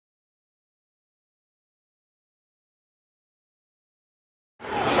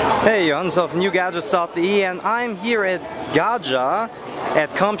Hey, Hans of newgadgets.de, and I'm here at Gaja at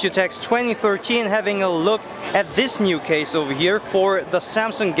Computex 2013 having a look at this new case over here for the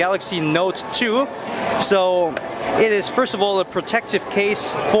Samsung Galaxy Note 2. So it is first of all a protective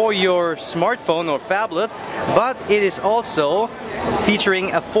case for your smartphone or phablet, but it is also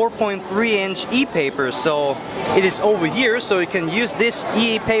featuring a 4.3-inch ePaper. So it is over here, so you can use this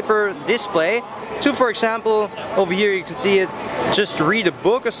ePaper display to, for example, over here you can see it, just read a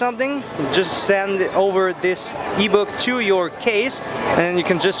book or something. Just send over this ebook to your case and you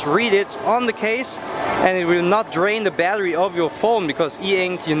can just read it on the case, and it will not drain the battery of your phone because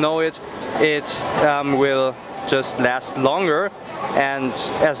e-ink, you know it will just last longer, and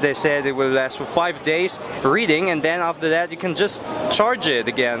as they said, it will last for 5 days reading, and then after that you can just charge it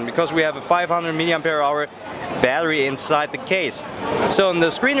again because we have a 500 mAh battery inside the case. So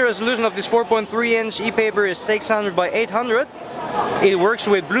the screen resolution of this 4.3-inch ePaper is 600 by 800. It works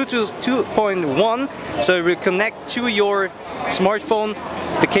with Bluetooth 2.1, so it will connect to your smartphone.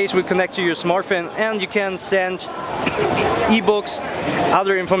 The case will connect to your smartphone and you can send ebooks,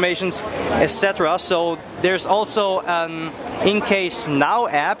 other informations, etc. So there's also an In-Case Now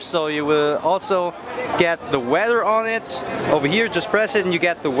app, so you will also get the weather on it. Over here, just press it and you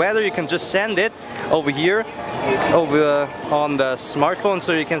get the weather. You can just send it over here, over on the smartphone,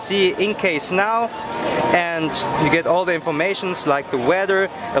 so you can see In-Case Now, and you get all the informations like the weather,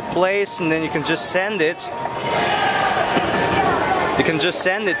 a place, and then you can just send it. You can just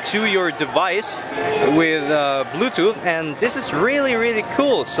send it to your device with Bluetooth, and this is really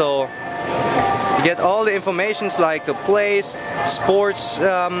cool. So you get all the informations like the place, sports,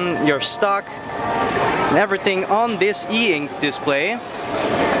 your stock, and everything on this e-ink display.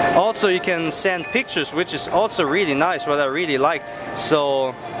 Also you can send pictures, which is also really nice, what I really like.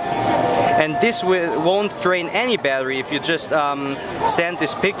 So, and this won't drain any battery if you just send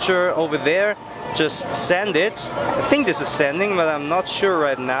this picture over there. Just send it. I think this is sending, but I'm not sure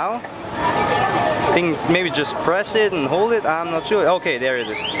right now. I think maybe just press it and hold it. I'm not sure. Okay, there it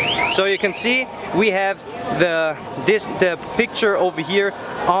is. So you can see we have the picture over here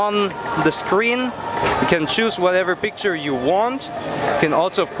on the screen. You can choose whatever picture you want. You can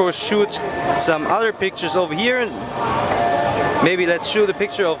also, of course, shoot some other pictures over here. Maybe let's shoot a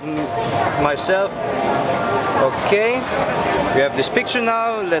picture of myself. Okay, we have this picture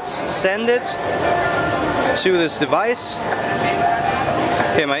now. Let's send it to this device.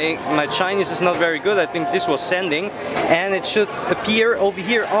 Okay, my Chinese is not very good. I think this was sending, and it should appear over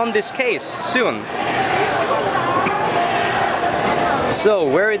here on this case soon. So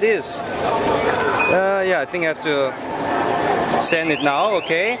where it is? Yeah, I think I have to send it now.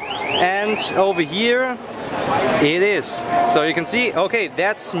 Okay, and over here it is. So you can see, okay,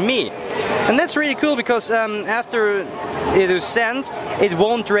 that's me. And that's really cool because after it is sent, it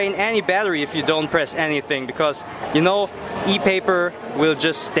won't drain any battery if you don't press anything, because, you know, ePaper will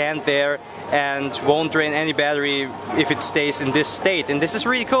just stand there and won't drain any battery if it stays in this state. And this is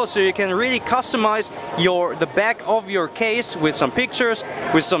really cool, so you can really customize the back of your case with some pictures,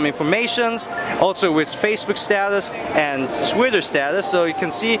 with some informations, also with Facebook status and Twitter status. So you can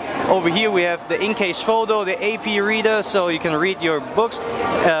see over here we have the in-case photo, the AP reader, so you can read your books,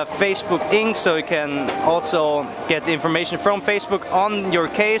 Facebook ink, so you can also get the information from Facebook on your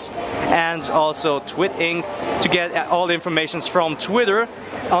case, and also Twit ink to get all the information from Twitter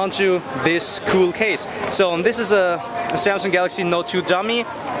onto this cool case. So this is a Samsung Galaxy Note 2 dummy.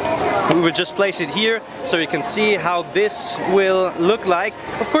 We will just place it here so you can see how this will look like.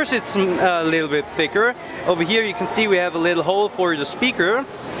 Of course it's a little bit thicker. Over here you can see we have a little hole for the speaker.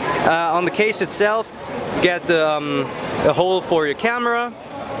 On the case itself you get a hole for your camera.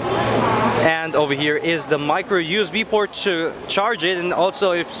 And over here is the micro USB port to charge it, and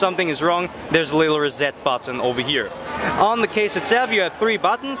also if something is wrong, there's a little reset button over here. On the case itself you have 3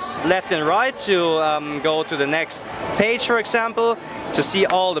 buttons, left and right, to go to the next page, for example, to see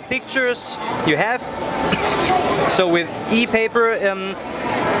all the pictures you have. So with ePaper,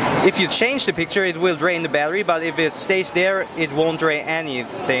 if you change the picture it will drain the battery, but if it stays there it won't drain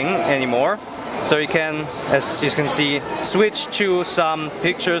anything anymore. So you can, as you can see, switch to some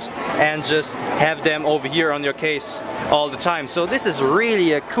pictures and just have them over here on your case all the time. So this is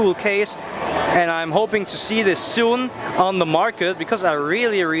really a cool case, and I'm hoping to see this soon on the market because I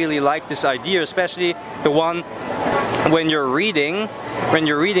really like this idea, especially the one when you're reading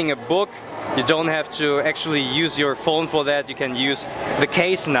a book. You don't have to actually use your phone for that. You can use the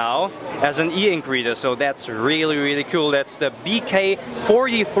case now as an e-ink reader, so that's really cool. That's the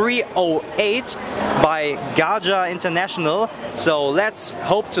BK4308 08 by Gaja International. So let's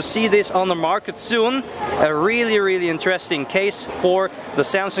hope to see this on the market soon. A really interesting case for the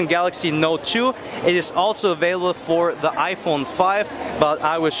Samsung Galaxy Note 2. It is also available for the iPhone 5, but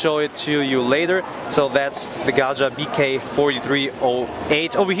I will show it to you later. So that's the Gaja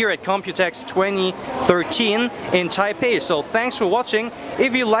BK4308 over here at Computex 2013 in Taipei. So thanks for watching.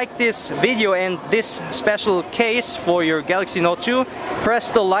 If you like this video and this special case for your Galaxy Note 2,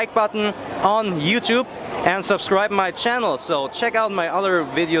 press the like button on YouTube and subscribe my channel. So check out my other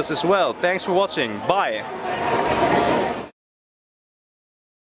videos as well. Thanks for watching. Bye.